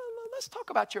 let's talk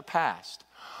about your past.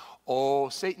 Oh,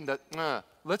 Satan,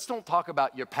 let's don't talk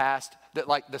about your past that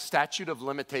like the statute of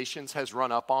limitations has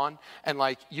run up on and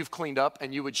like you've cleaned up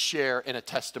and you would share in a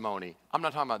testimony. I'm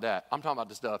not talking about that. I'm talking about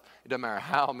the stuff. It doesn't matter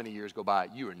how many years go by.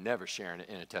 You are never sharing it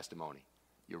in a testimony.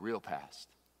 Your real past.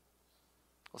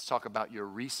 Let's talk about your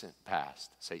recent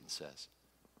past, Satan says.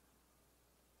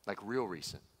 Like real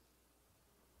recent.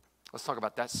 Let's talk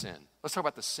about that sin. Let's talk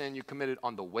about the sin you committed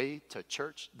on the way to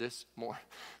church this morning.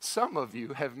 Some of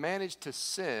you have managed to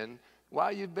sin while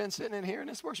you've been sitting in here in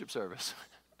this worship service.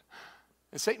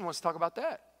 And Satan wants to talk about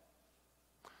that.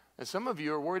 And some of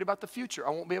you are worried about the future. I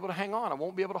won't be able to hang on. I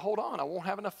won't be able to hold on. I won't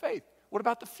have enough faith. What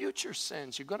about the future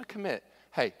sins you're going to commit?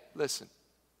 Hey, listen,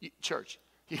 church,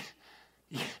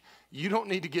 you don't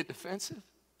need to get defensive.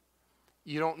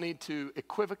 You don't need to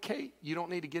equivocate. You don't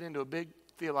need to get into a big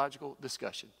theological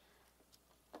discussion.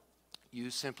 You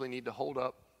simply need to hold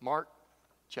up Mark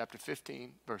chapter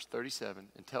 15, verse 37,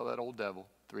 and tell that old devil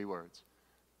 3 words.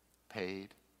 Paid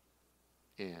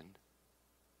in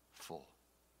full.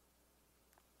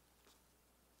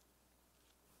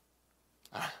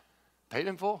 Paid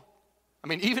in full. I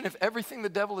mean, even if everything the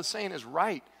devil is saying is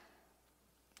right,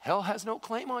 hell has no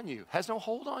claim on you, has no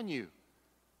hold on you.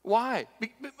 Why?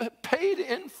 Paid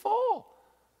in full.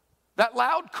 That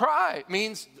loud cry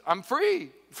means I'm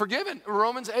free, forgiven.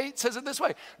 Romans 8 says it this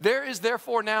way. There is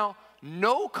therefore now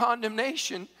no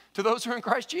condemnation to those who are in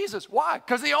Christ Jesus. Why?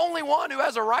 Because the only one who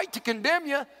has a right to condemn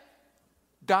you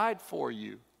died for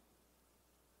you.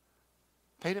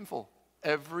 Paid in full.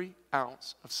 Every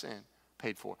ounce of sin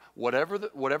paid for. Whatever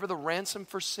the ransom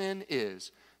for sin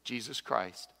is, Jesus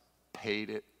Christ paid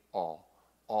it all.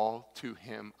 All to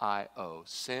him I owe.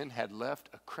 Sin had left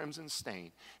a crimson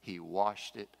stain. He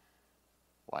washed it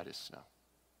white as snow.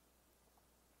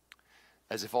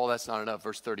 As if all that's not enough,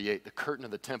 verse 38, the curtain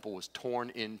of the temple was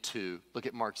torn in two. Look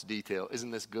at Mark's detail.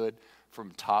 Isn't this good?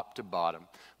 From top to bottom.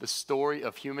 The story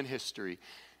of human history,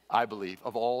 I believe,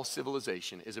 of all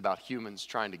civilization is about humans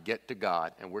trying to get to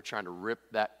God, and we're trying to rip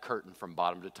that curtain from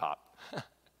bottom to top.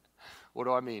 What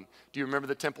do I mean? Do you remember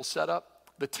the temple setup?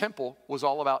 The temple was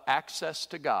all about access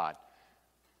to God,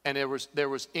 and there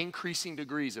was increasing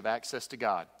degrees of access to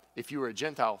God. If you were a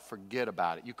Gentile, forget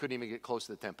about it. You couldn't even get close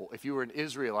to the temple. If you were an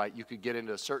Israelite, you could get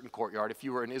into a certain courtyard. If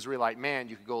you were an Israelite man,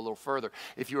 you could go a little further.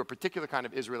 If you were a particular kind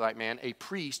of Israelite man, a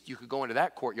priest, you could go into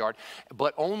that courtyard.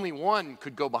 But only one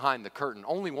could go behind the curtain.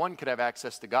 Only one could have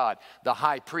access to God, the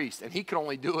high priest. And he could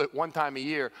only do it one time a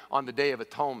year on the Day of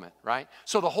Atonement, right?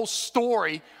 So the whole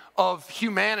story of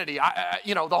humanity,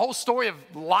 the whole story of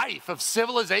life, of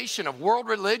civilization, of world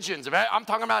religions. I'm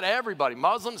talking about everybody,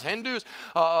 Muslims, Hindus,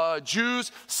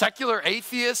 Jews, secular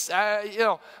atheists,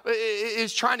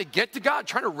 is trying to get to God,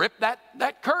 trying to rip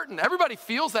that curtain. Everybody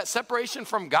feels that separation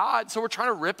from God, so we're trying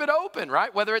to rip it open,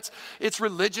 right? Whether it's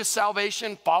religious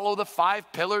salvation, follow the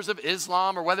 5 pillars of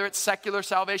Islam, or whether it's secular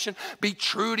salvation, be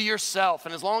true to yourself.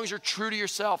 And as long as you're true to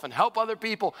yourself and help other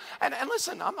people, and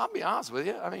listen, I'll be honest with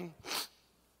you, I mean,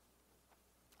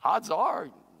 odds are,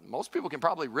 most people can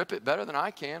probably rip it better than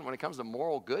I can when it comes to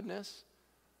moral goodness.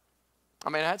 I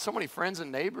mean, I had so many friends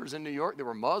and neighbors in New York that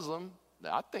were Muslim.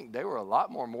 I think they were a lot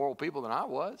more moral people than I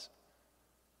was.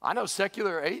 I know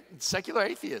secular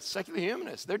atheists, secular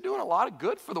humanists. They're doing a lot of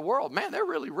good for the world. Man, they're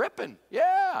really ripping.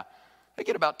 Yeah. They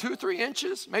get about 2 or 3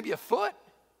 inches, maybe a foot.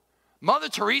 Mother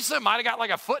Teresa might have got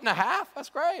like 1.5 feet. That's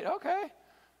great. Okay.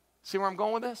 See where I'm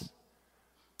going with this?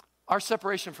 Our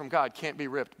separation from God can't be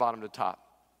ripped bottom to top.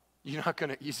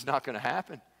 It's not gonna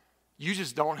happen. You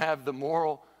just don't have the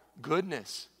moral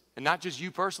goodness. And not just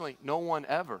you personally, no one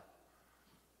ever.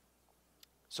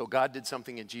 So God did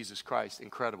something in Jesus Christ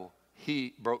incredible.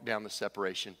 He broke down the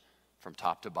separation from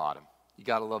top to bottom. You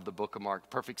gotta love the book of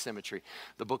Mark, perfect symmetry.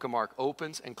 The book of Mark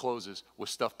opens and closes with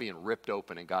stuff being ripped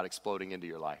open and God exploding into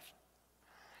your life.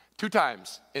 2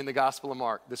 times in the Gospel of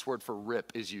Mark, this word for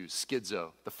rip is used,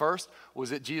 schizo. The first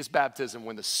was at Jesus' baptism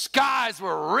when the skies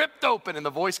were ripped open and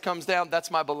the voice comes down, that's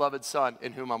my beloved Son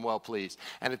in whom I'm well pleased.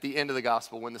 And at the end of the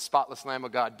Gospel, when the spotless Lamb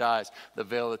of God dies, the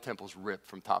veil of the temple is ripped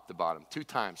from top to bottom. 2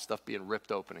 times, stuff being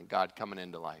ripped open and God coming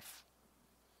into life.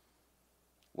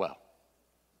 Well,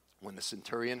 when the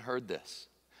centurion heard this,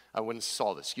 when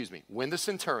the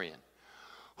centurion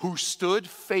who stood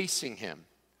facing him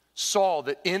saw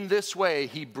that in this way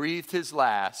he breathed his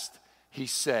last, he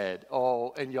said,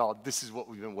 oh, and y'all, this is what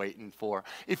we've been waiting for.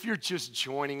 If you're just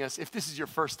joining us, if this is your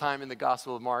first time in the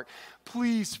Gospel of Mark,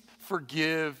 please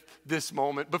forgive this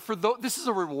moment. But this is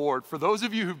a reward. For those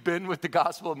of you who've been with the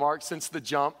Gospel of Mark since the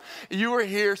jump, you were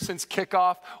here since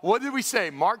kickoff. What did we say?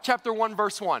 Mark chapter 1,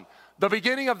 verse 1. The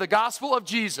beginning of the gospel of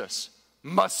Jesus,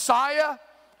 Messiah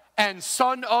and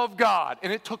Son of God.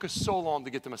 And it took us so long to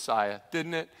get to Messiah,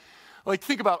 didn't it? Like,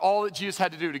 think about all that Jesus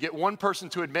had to do to get one person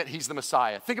to admit he's the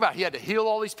Messiah. Think about it. He had to heal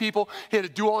all these people. He had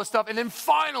to do all this stuff. And then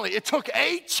finally, it took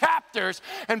 8 chapters.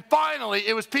 And finally,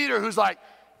 it was Peter who's like,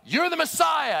 you're the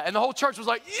Messiah. And the whole church was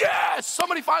like, yes,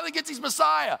 somebody finally gets he's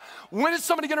Messiah. When is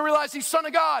somebody going to realize he's Son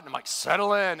of God? And I'm like,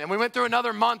 settle in. And we went through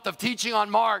another month of teaching on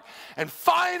Mark. And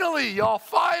finally, y'all,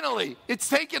 finally, it's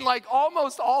taken like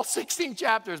almost all 16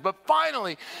 chapters. But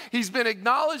finally, he's been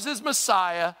acknowledged as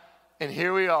Messiah. And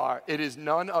here we are. It is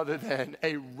none other than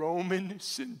a Roman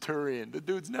centurion. The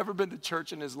dude's never been to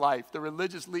church in his life. The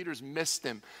religious leaders missed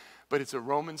him. But it's a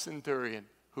Roman centurion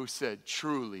who said,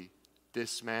 truly,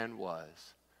 this man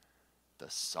was the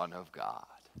Son of God.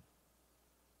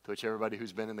 To which everybody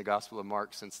who's been in the Gospel of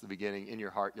Mark since the beginning, in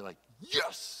your heart, you're like,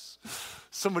 yes,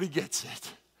 somebody gets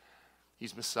it.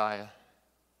 He's Messiah.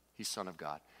 He's Son of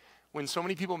God. When so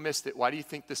many people missed it, why do you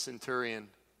think the centurion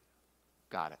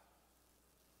got it?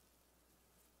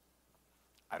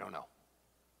 I don't know.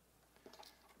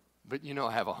 But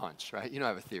I have a hunch, right? I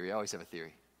have a theory. I always have a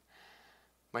theory.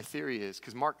 My theory is,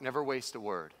 because Mark never wastes a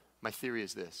word, my theory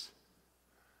is this.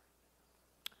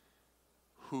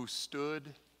 Who stood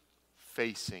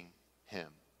facing him.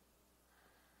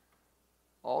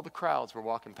 All the crowds were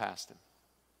walking past him.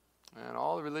 And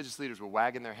all the religious leaders were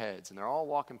wagging their heads, and they're all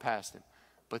walking past him.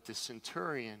 But the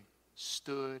centurion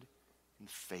stood and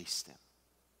faced him.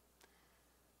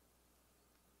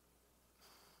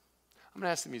 I'm going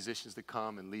to ask the musicians to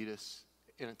come and lead us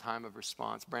in a time of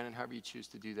response. Brandon, however you choose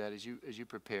to do that as you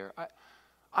prepare.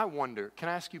 I wonder, can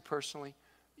I ask you personally?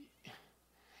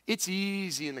 It's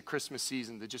easy in the Christmas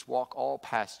season to just walk all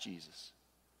past Jesus.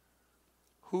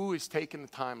 Who has taken the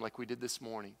time like we did this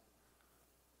morning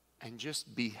and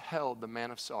just beheld the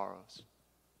man of sorrows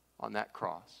on that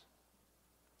cross?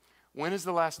 When is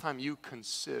the last time you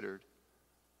considered,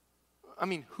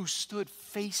 who stood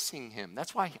facing him?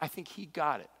 That's why I think he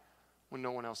got it when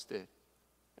no one else did.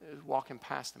 Walking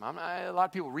past him. A lot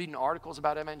of people reading articles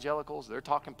about evangelicals. They're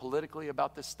talking politically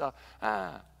about this stuff.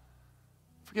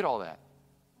 Forget all that.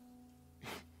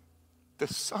 The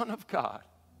Son of God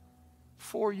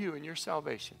for you and your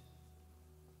salvation.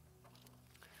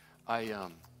 I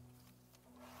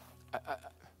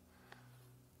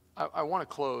want to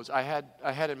close. I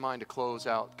had in mind to close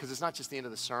out, because it's not just the end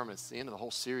of the sermon, it's the end of the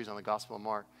whole series on the Gospel of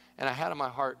Mark. And I had in my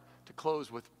heart to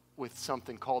close with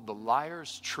something called the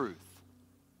liar's truth.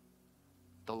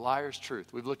 The liar's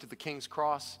truth. We've looked at the King's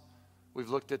Cross. We've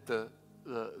looked at the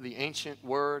ancient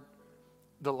word.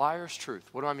 The liar's truth.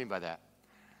 What do I mean by that?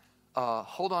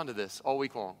 Hold on to this all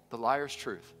week long. The liar's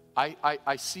truth.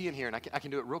 I see in here, and I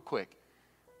can do it real quick.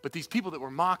 But these people that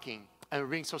were mocking and were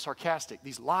being so sarcastic,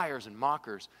 these liars and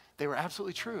mockers, they were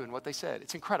absolutely true in what they said.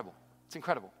 It's incredible. It's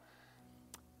incredible.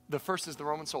 The first is the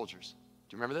Roman soldiers.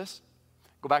 Do you remember this?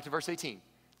 Go back to verse 18.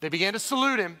 They began to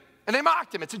salute him, and they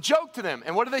mocked him. It's a joke to them.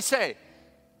 And what do they say?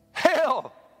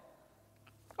 Hail!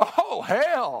 Oh,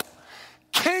 hail!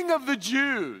 King of the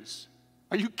Jews.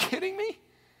 Are you kidding me?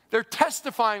 They're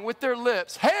testifying with their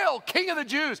lips, hail, King of the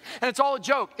Jews. And it's all a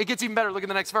joke. It gets even better. Look at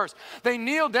the next verse. They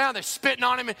kneel down. They're spitting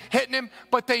on him and hitting him.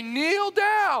 But they kneel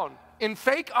down in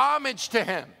fake homage to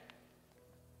him.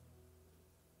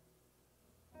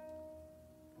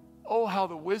 Oh, how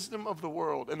the wisdom of the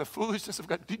world and the foolishness of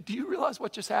God. Do you realize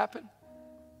what just happened?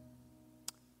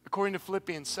 According to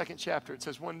Philippians 2nd chapter, it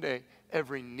says one day,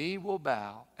 every knee will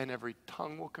bow and every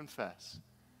tongue will confess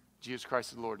Jesus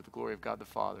Christ is Lord, to the glory of God the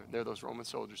Father. There, those Roman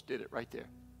soldiers did it right there.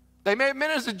 They may have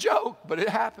meant it as a joke, but it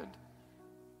happened.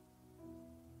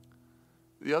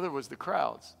 The other was the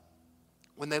crowds.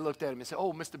 When they looked at him and said,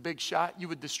 oh, Mr. Big Shot, you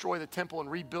would destroy the temple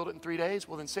and rebuild it in 3 days?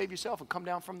 Well, then save yourself and come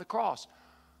down from the cross.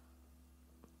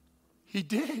 He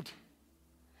did.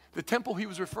 The temple he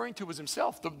was referring to was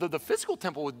himself. The physical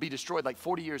temple would be destroyed like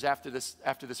 40 years after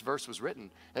this verse was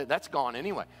written. That's gone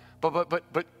anyway.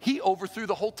 But he overthrew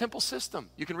the whole temple system.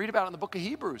 You can read about it in the book of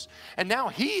Hebrews. And now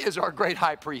he is our great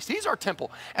high priest. He's our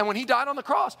temple. And when he died on the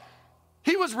cross,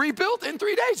 he was rebuilt in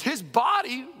 3 days. His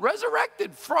body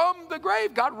resurrected from the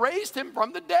grave. God raised him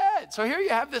from the dead. So here you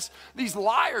have these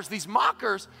liars, these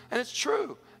mockers, and it's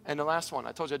true. And the last one,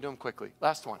 I told you I'd do them quickly.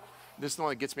 Last one. This is the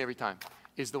one that gets me every time.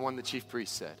 Is the one the chief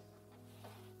priest said.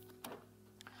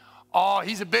 Oh,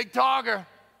 he's a big talker.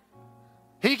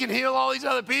 He can heal all these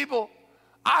other people.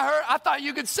 I thought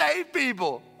you could save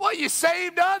people. Well, you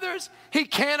saved others. He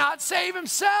cannot save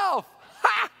himself.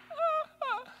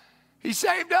 He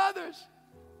saved others.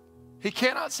 He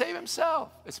cannot save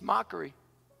himself. It's mockery.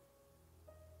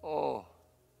 Oh.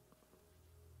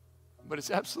 But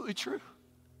it's absolutely true.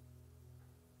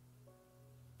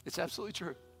 It's absolutely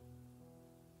true.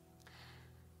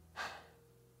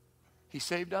 He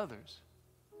saved others,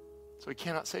 so he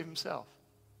cannot save himself.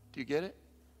 Do you get it?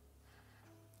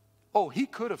 Oh, he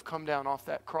could have come down off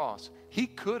that cross. He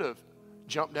could have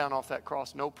jumped down off that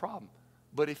cross, no problem.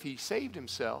 But if he saved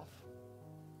himself,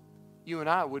 you and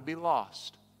I would be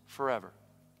lost forever.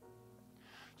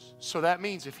 So that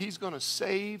means if he's going to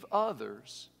save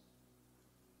others,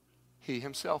 he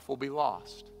himself will be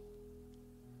lost.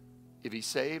 If he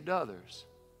saved others,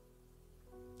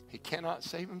 he cannot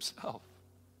save himself.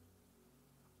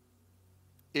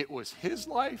 It was his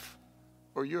life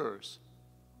or yours.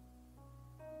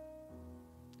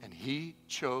 And he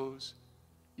chose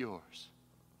yours.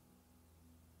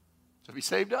 So if he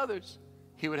saved others,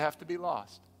 he would have to be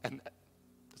lost. And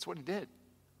that's what he did.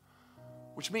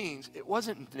 Which means it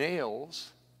wasn't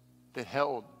nails that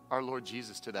held our Lord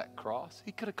Jesus to that cross.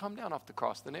 He could have come down off the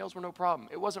cross. The nails were no problem.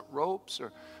 It wasn't ropes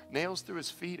or nails through his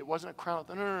feet. It wasn't a crown.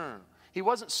 No. He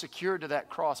wasn't secured to that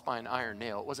cross by an iron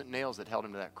nail. It wasn't nails that held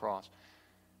him to that cross.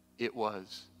 It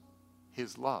was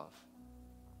his love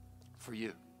for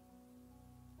you.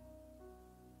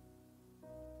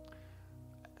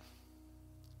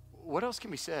 What else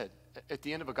can be said at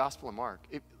the end of a Gospel of Mark?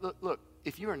 Look,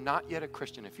 if you are not yet a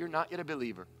Christian, if you're not yet a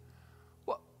believer,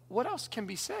 what else can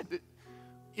be said?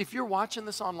 If you're watching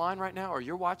this online right now, or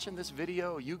you're watching this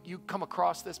video, you come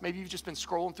across this, maybe you've just been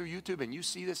scrolling through YouTube and you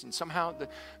see this, and somehow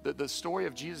the story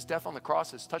of Jesus' death on the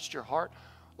cross has touched your heart,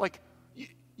 like,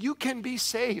 you can be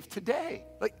saved today.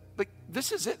 Like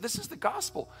this is it. This is the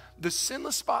gospel. The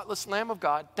sinless, spotless Lamb of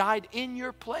God died in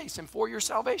your place and for your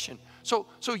salvation. So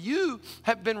you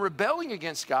have been rebelling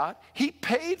against God. He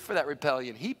paid for that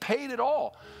rebellion. He paid it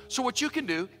all. So what you can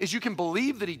do is you can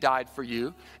believe that he died for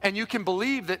you, and you can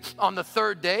believe that on the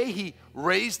third day he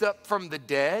raised up from the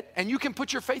dead, and you can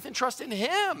put your faith and trust in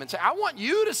him and say, I want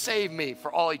you to save me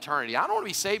for all eternity. I don't want to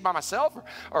be saved by myself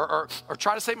or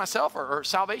try to save myself or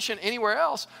salvation anywhere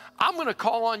else. I'm going to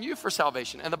call on you for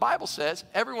salvation. And the Bible says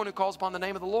everyone who calls upon the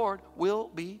name of the Lord will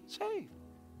be saved.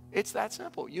 It's that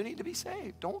simple. You need to be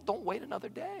saved. Don't wait another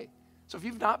day. So if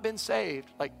you've not been saved,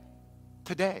 like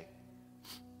today,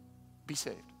 be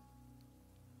saved.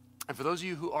 And for those of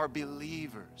you who are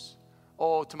believers,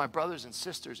 to my brothers and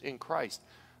sisters in Christ,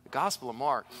 the Gospel of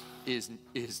Mark is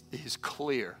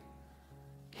clear.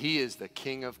 He is the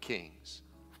King of Kings.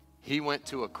 He went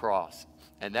to a cross,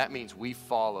 and that means we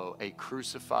follow a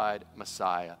crucified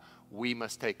Messiah. We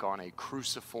must take on a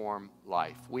cruciform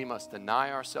life. We must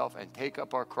deny ourselves and take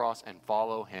up our cross and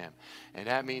follow him. And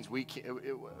that means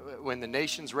when the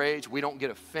nations rage, we don't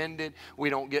get offended. We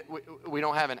don't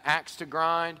have an axe to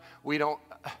grind.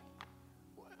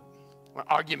 We're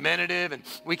argumentative, and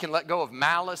we can let go of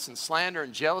malice and slander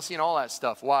and jealousy and all that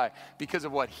stuff. Why? Because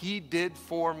of what he did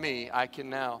for me, I can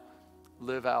now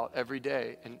live out every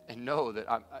day and know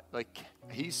that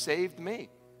he saved me.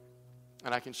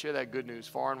 And I can share that good news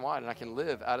far and wide, and I can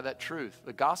live out of that truth.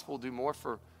 The gospel will do more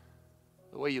for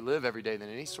the way you live every day than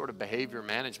any sort of behavior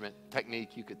management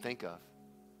technique you could think of.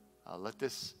 Let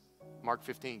this Mark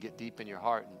 15 get deep in your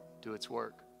heart and do its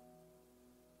work.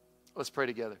 Let's pray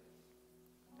together.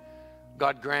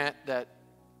 God, grant that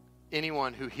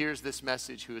anyone who hears this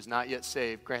message who is not yet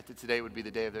saved, grant that today would be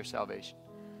the day of their salvation.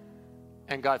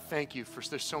 And God, thank you for,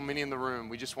 there's so many in the room.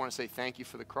 We just want to say thank you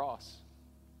for the cross.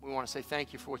 We want to say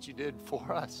thank you for what you did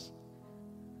for us.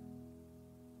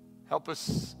 Help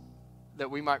us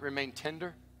that we might remain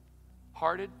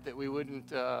tender-hearted, that we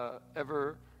wouldn't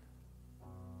ever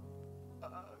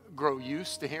grow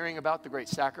used to hearing about the great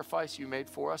sacrifice you made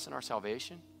for us in our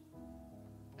salvation.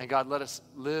 And God, let us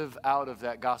live out of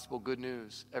that gospel good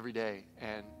news every day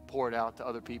and pour it out to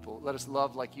other people. Let us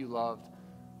love like you loved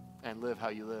and live how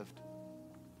you lived.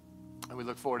 And we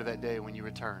look forward to that day when you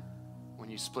return, when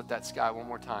you split that sky one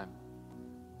more time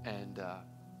and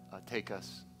take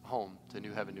us home to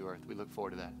new heaven, new earth. We look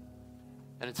forward to that.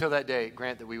 And until that day,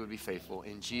 grant that we would be faithful.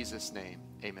 In Jesus' name,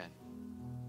 amen.